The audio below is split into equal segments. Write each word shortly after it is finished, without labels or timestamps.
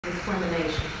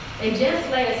discrimination. And just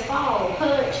last fall,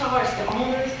 HUD charged the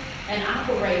owners and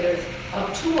operators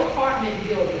of 2 apartment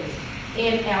buildings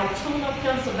in Altoona,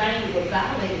 Pennsylvania with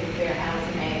violating the Fair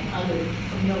Housing Act under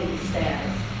familial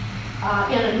status.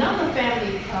 In another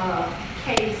family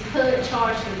case, HUD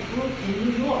charged a group in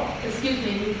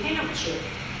New Hampshire,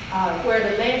 where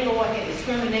the landlord had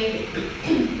discriminated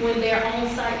when their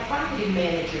on-site property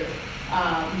manager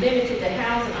limited the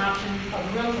housing option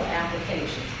of rental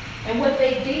applications. And what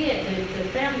they did, the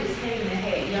families came and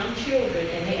had young children,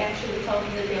 and they actually told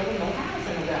them that there was no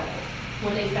housing available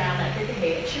when they found out that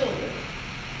they had children.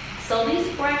 So these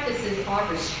practices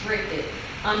are restricted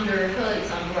under HUD's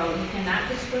umbrella. You cannot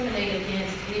discriminate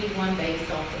against anyone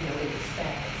based on familial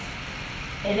status.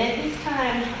 And at this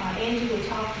time, Angie will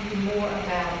talk to you more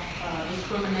about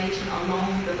discrimination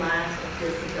along the lines of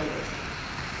disability.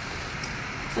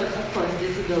 So, of course,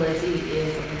 disability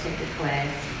is a protected class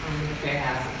under the Fair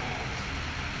Housing Act.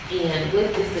 And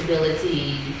with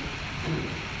disability, a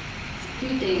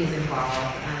few things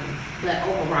involved, but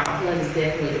overall, HUD is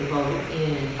definitely devoted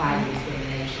in fighting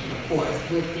discrimination, of course,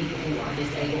 with people who are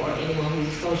disabled or anyone who's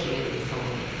associated with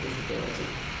someone with a disability.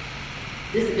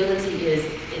 Disability is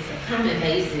a common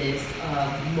basis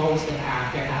of most of our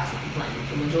fair housing complaints.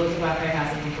 The majority of our fair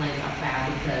housing complaints are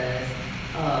filed because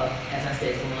of, as I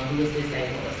said, someone who is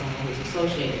disabled or someone who is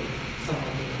associated with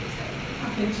someone being disabled.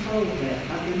 I've been told that.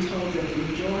 I've been told that the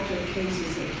majority of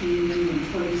cases that came in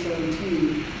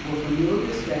 2017 were familial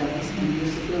status and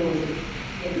disability.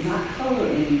 Not color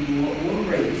anymore or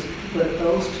race, but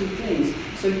those 2 things.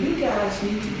 So you guys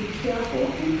need to be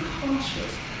careful and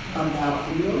cautious about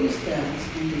familial status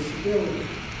and disability.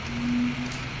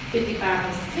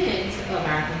 55% of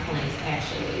our complaints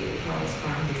actually arose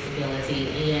from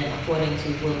disability, and according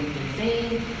to what we've been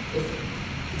seeing, it's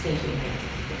potentially mental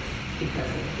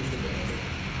because of disability.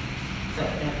 So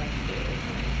that's a big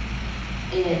complaint.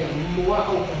 In Moore,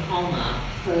 Oklahoma,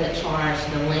 HUD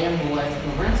charged the landlords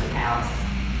of a rental house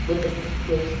with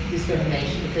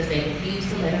discrimination because they refused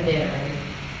to let a veteran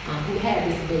who had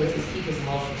disabilities keep his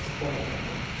emotional support animal.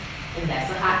 And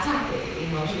that's a hot topic,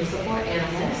 emotional support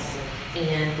animals.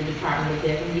 And the department will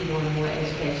definitely be doing more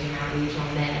education and outreach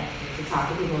on that to talk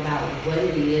to people about what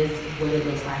it is, what it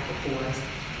looks like, of course,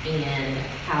 and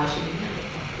how it should be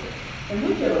handled properly. And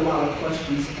we get a lot of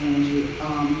questions, Angie,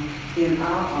 in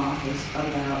our office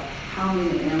about how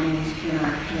many animals can I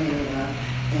have,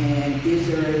 and is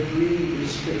there a breed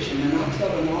restriction? And I tell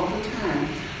them all the time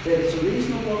that it's a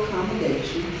reasonable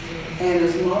accommodation, and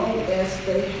as long as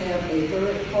they have a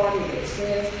third party that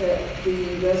says that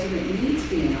the resident needs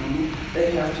the animal,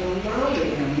 they have to allow the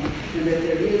animal, and that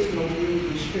there is no breed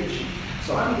restriction.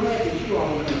 So I'm glad that you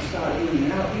all are going to start doing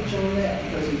an outreach on that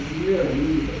because it's really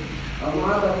needed. A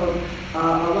lot of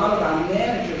our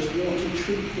managers want to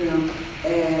treat them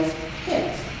as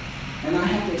pets. And I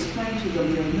have to explain to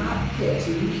them they're not pets,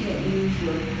 and you can't use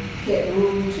your pet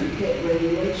rules and pet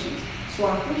regulations. So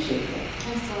I appreciate that.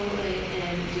 Absolutely,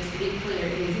 and just to be clear,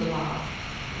 it is the law.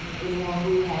 Anyone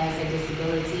who has a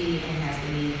disability and has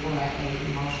the need for an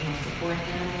emotional support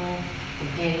animal,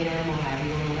 companion animal, however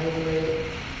you want to label it,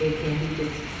 it can be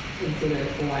considered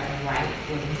for a right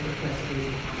for them to request a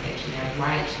reasonable accommodation. That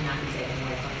right should not be taken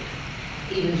away from them,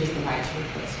 even just the right to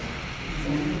request one.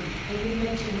 And you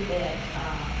mentioned that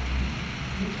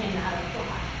you cannot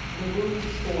apply the rules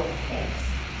for pets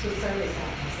to service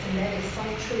animals, and that is so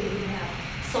true. We have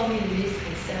so many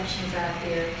misconceptions out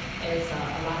there. As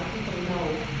a lot of people know,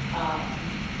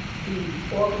 the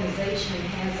organization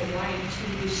has a right to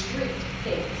restrict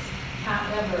pets.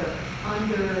 However,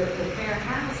 under the Fair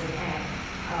Housing Act,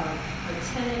 a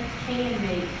tenant can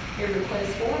make a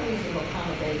request for reasonable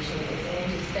accommodation, as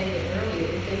Angie stated earlier,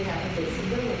 if they have a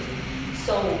disability.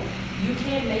 So you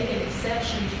can make an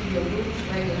exception to your rules,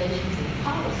 regulations, and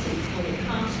policies when it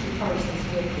comes to persons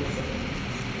with disabilities.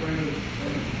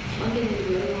 One thing we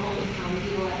really want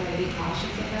people out there to be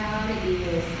cautious about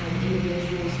is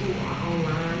individuals who are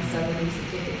online selling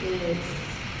certificates,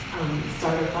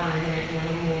 certifying their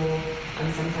animal.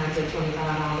 Sometimes they're $25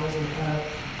 and up.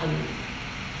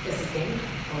 It's a scam.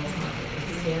 Ultimately, it's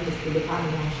a scam. The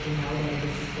department wants you to know that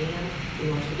it's a scam. We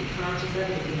want you to be conscious of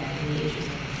it. If you have any issues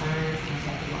or concerns,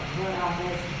 contact the HUD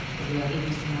office, and they'll give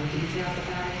you some more details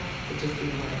about it. But just be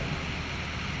aware.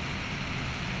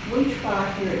 We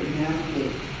try here at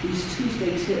Navigate. These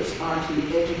Tuesday tips are to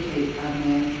educate our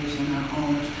managers and our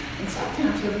owners. And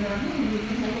sometimes every now and then we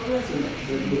can have a resident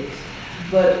that looks.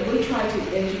 But we try to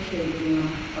educate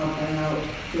them about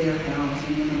fair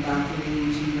housing and about the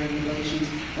rules and regulations.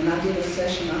 And I did a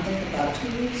session, I think about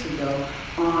 2 weeks ago,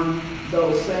 on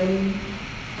those same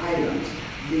items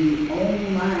the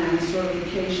online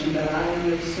certification that I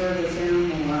am a service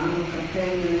animal, I'm a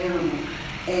companion animal,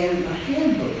 and the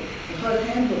handbook, the HUD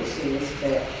handbook says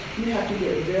that you have to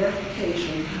get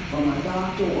verification from a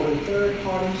doctor or a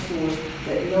third-party source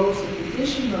that knows the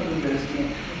condition of the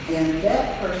resident, and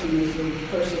that person is the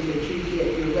person that you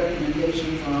get your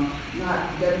recommendation from,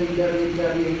 not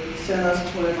www, send us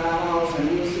 $25 and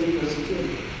we'll send you a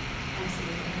certificate.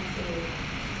 Absolutely.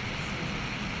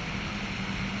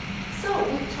 So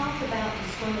we've talked about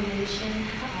discrimination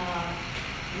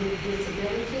with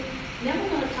disability. Now we're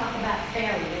going to talk about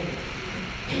fair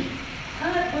lending.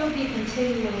 HUD will be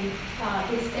continuing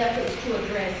its efforts to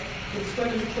address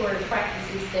discriminatory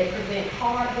practices that prevent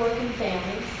hard-working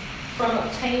families from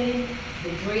obtaining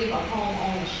the dream of home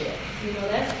ownership. You know,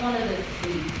 that's one of the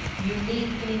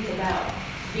unique things about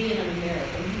being an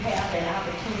American. You have that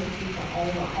opportunity to own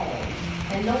a home.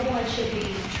 And no one should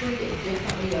be treated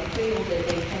differently or feel that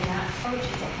they cannot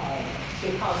purchase a home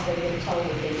because they've been told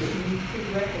that they didn't meet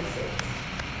prerequisites.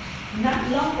 Not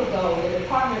long ago, the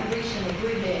department reached an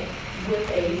agreement with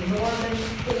a Northern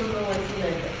Illinois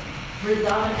lender,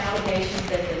 resolving allegations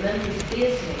that the lender's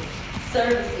business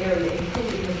service area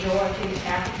included majority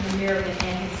African American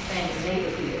and Hispanic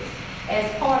neighborhoods.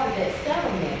 As part of that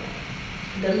settlement,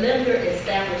 the lender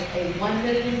established a $1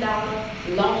 million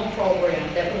loan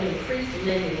program that will increase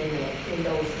lending in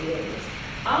those areas.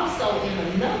 Also, in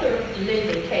another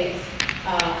lending case,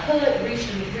 HUD reached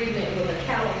an agreement with a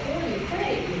California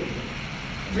credit union,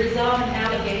 resolving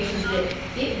allegations that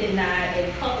it denied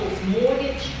a couple's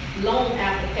mortgage loan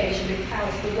application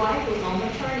because the wife was on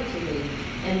maternity leave.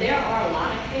 And there are a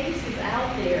lot of cases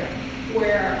out there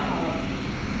where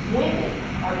women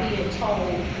are being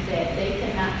told that they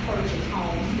cannot purchase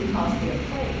homes because they're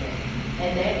pregnant.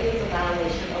 And that is a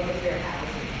violation of the Fair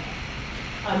Housing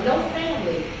Act. No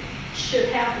family should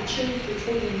have to choose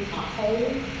between a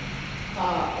home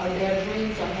or their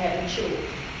dreams of having children.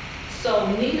 So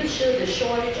neither should the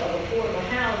shortage of affordable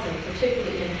housing,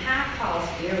 particularly in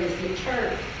high-cost areas,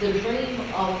 deter the dream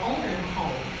of owning a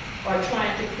home or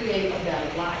trying to create a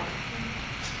better life.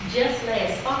 Just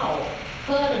last fall,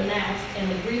 HUD announced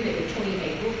an agreement between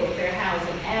a group of fair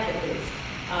housing advocates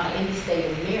in the state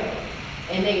of Maryland.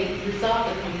 And they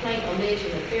resolved a complaint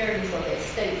alleging the fairness of that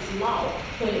state's law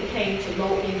when it came to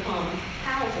low-income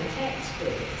housing tax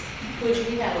credits, which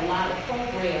we have a lot of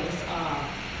programs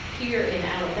here in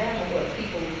Alabama where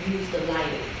people use the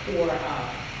light for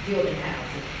building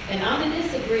housing. And under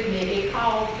this agreement, it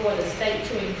called for the state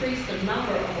to increase the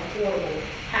number of affordable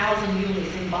housing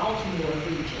units in Baltimore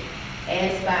region,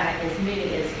 as by as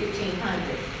many as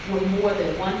 1,500, with more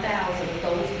than 1,000 of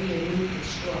those being new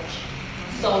construction.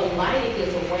 So lighting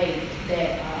is a way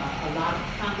that a lot of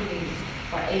companies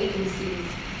or agencies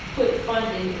put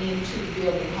funding into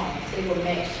building homes. They will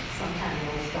match some kind of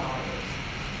those dollars.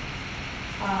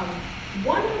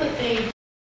 One of the things,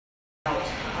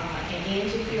 and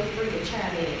Angie, feel free to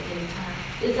chime in at any time,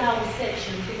 is our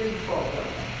Section 3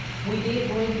 program. We did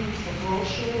bring you some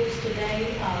brochures today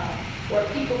where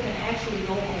people can actually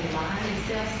go online and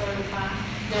self-certify.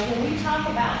 Now, when we talk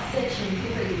about Section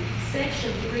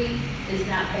 3 is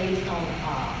not based on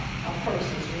a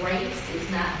person's race, it's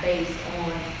not based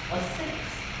on a sex.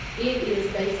 It is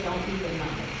based on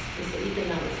economics. It's an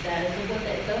economic status. And what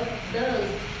that does,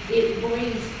 it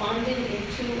brings funding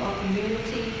into a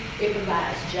community. It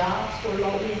provides jobs for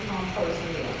low-income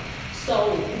personnel.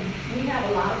 So we have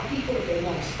a lot of people, if they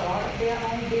want to start their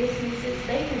own businesses,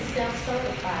 they can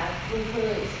self-certify through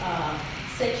HUD's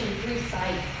Section 3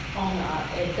 site on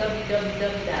at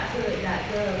www.hud.gov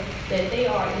that they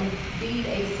are indeed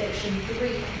a Section 3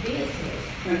 business.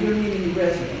 Now you're meaning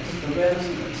residents. The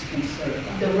residents can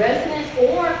certify. The residents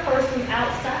or persons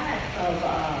outside of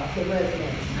the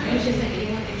residence. You should say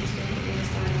anyone interested in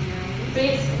starting their own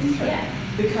business. Business, yeah.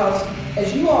 Because,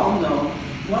 as you all know,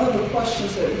 one of the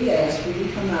questions that we ask when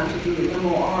we come out to do the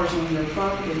MORs on your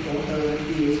property for HUD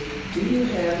is, do you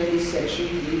have any Section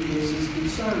 3 business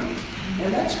concerns?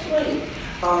 And that's great.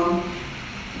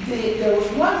 There was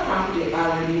one property I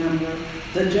remember,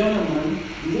 the gentleman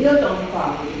lived on the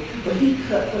property, but he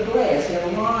cut the grass, had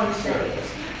a lawn service.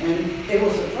 And it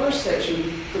was the first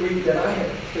Section 3 that I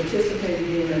had participated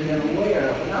in and been aware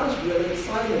of, and I was really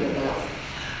excited about it.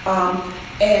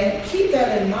 And keep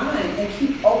that in mind and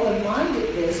keep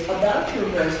open-mindedness about your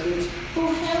residents who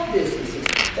have businesses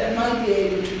that might be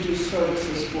able to do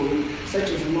services for you, such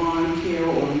as lawn care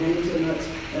or maintenance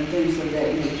and things of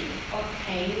that nature. Or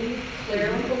painting,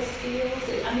 clerical skills.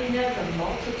 I mean, there's a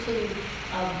multitude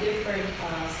of different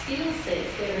skill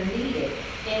sets that are needed.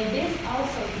 And this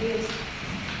also gives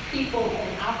people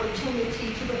an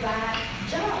opportunity to provide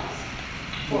jobs.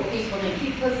 for people and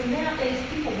because nowadays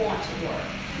people want to work.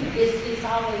 It's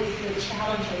always the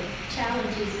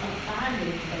challenges of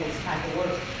finding those type of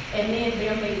work. And then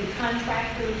there may be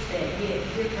contractors that get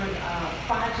different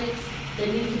projects that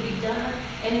need to be done.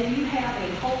 And if you have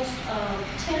a host of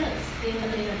tenants in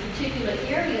a particular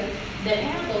area that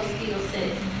have those skill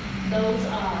sets, those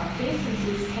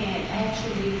businesses can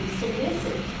actually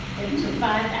solicit and to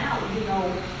find out,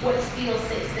 what skill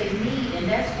sets they need. And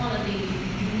that's one of the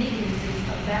uniquenesses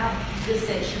about the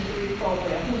Section 3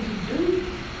 program. When you do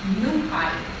new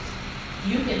hires,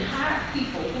 you can hire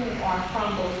people who are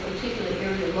from those particular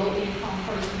areas, low-income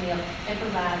personnel, and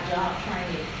provide job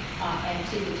training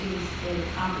activities and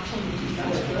opportunities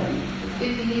for them.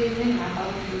 50 years in, our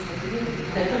focus is the community.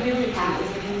 The community.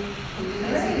 Housing,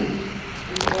 community.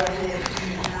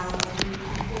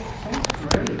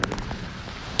 Great.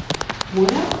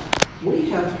 Well, we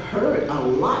have heard a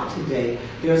lot today.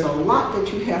 There's a lot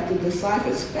that you have to decipher,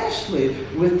 especially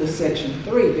with the Section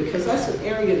 3, because that's an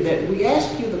area that we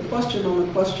ask you the question on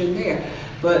the questionnaire,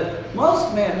 but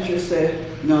most managers say,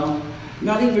 no,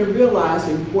 not even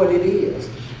realizing what it is.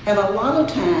 And a lot of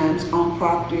times on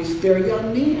properties, there are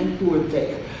young men who are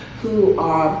there, who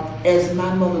are, as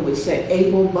my mother would say,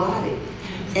 able-bodied.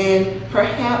 And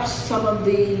perhaps some of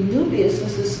the new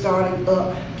businesses starting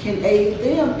up can aid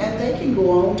them and they can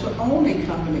go on to own a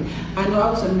company. I know I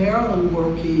was in Maryland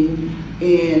working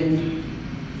in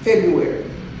February,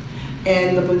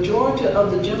 and the majority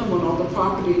of the gentlemen on the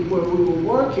property where we were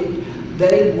working,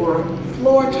 they were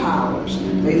floor tilers.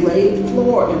 They laid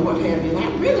floor and what have you. And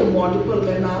I really wanted to put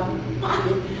them in my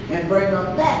pocket and bring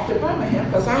them back to Birmingham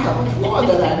because I have a floor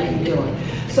that I need doing.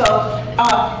 So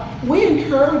we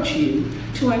encourage you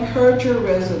to encourage your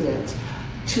residents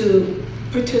to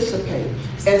participate.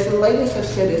 As the ladies have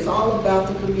said, it's all about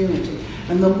the community.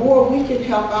 And the more we can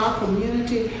help our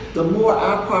community, the more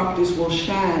our properties will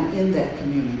shine in that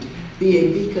community, be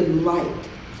a beacon light.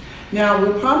 Now,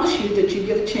 we promise you that you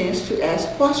get a chance to ask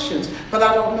questions, but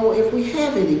I don't know if we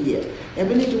have any yet.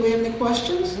 Ebony, do we have any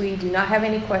questions? We do not have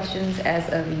any questions as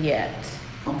of yet.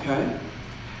 Okay.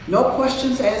 No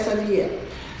questions as of yet.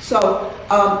 So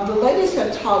the ladies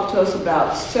have talked to us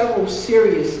about several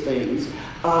serious things.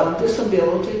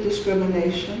 Disability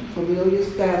discrimination, familial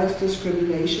status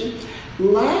discrimination.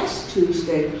 Last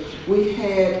Tuesday, we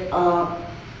had, I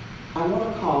want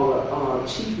to call her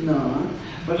Chief Nunn,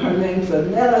 but her name's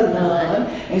Annetta Nunn,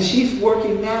 and she's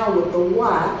working now with the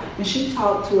Y, and she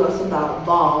talked to us about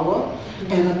VAWA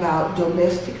and about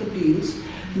domestic abuse.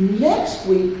 Next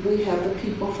week, we have the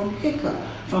people from HICA,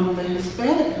 from the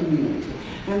Hispanic community,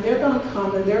 and they're going to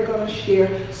come and they're going to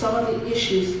share some of the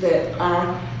issues that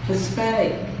our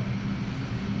Hispanic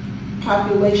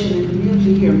population and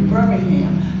community here in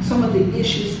Birmingham, some of the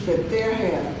issues that they're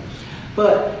having.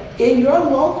 But in your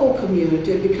local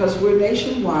community, because we're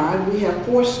nationwide, we have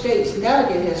 4 states,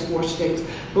 Navigate has 4 states,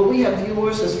 but we have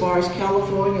viewers as far as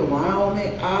California,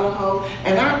 Wyoming, Idaho,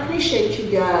 and I appreciate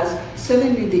you guys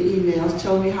sending me the emails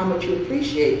telling me how much you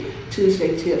appreciate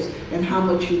Tuesday Tips and how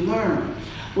much you learn.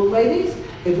 Well, ladies,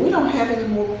 if we don't have any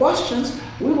more questions,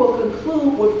 we will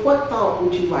conclude with what thought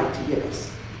would you like to give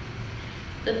us?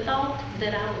 The thought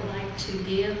that I would like to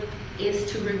give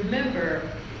is to remember,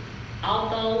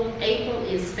 although April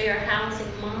is Fair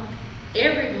Housing Month,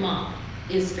 every month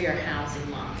is Fair Housing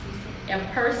Month. A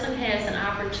person has an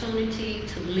opportunity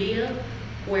to live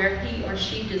where he or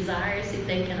she desires if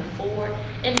they can afford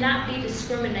and not be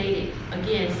discriminated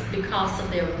against because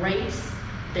of their race,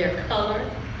 their color,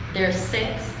 their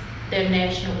sex, their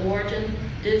national origin,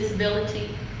 disability,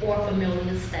 or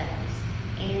familial status.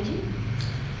 Angie?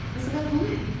 That's a good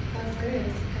point. That's good.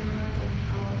 It's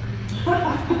a good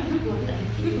Well,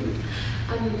 thank you.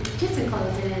 Just in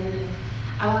closing,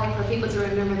 I would like for people to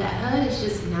remember that HUD is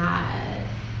just not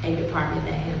a department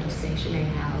that handles Section 8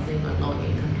 housing or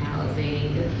low-income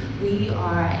housing. We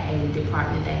are a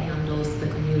department that handles the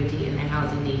community and the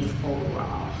housing needs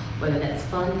overall, whether that's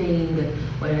funding,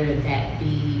 whether that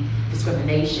be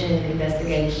discrimination,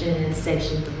 investigation,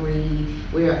 Section 3.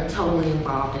 We're totally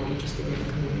involved and interested in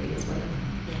the community as well.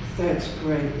 That's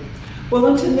great. Well,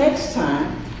 until next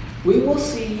time, we will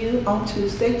see you on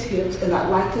Tuesday Tips, and I'd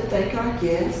like to thank our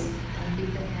guests. Thank you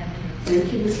for having us.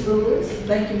 Thank you, Ms. Lewis.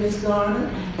 Thank you, Ms. Garner.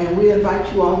 And we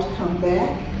invite you all to come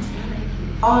back.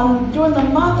 During the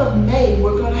month of May,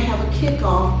 we're going to have a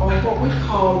kickoff on what we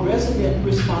call resident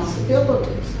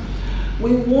responsibilities.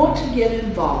 We want to get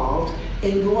involved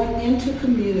in going into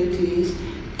communities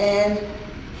and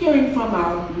hearing from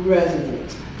our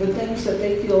residents, the things that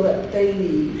they feel that they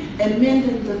need, and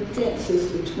mending the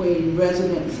fences between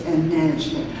residents and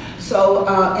management. So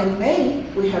in May,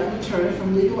 we have an attorney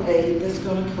from Legal Aid that's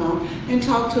going to come and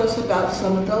talk to us about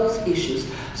some of those issues.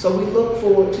 So we look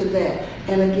forward to that.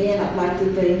 And again, I'd like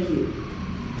to thank you.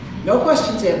 No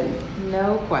questions, Ebony?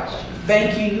 No questions.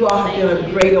 Thank you. You all have been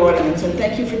a great audience, and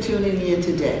thank you for tuning in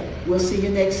today. We'll see you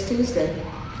next Tuesday.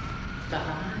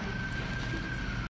 Bye.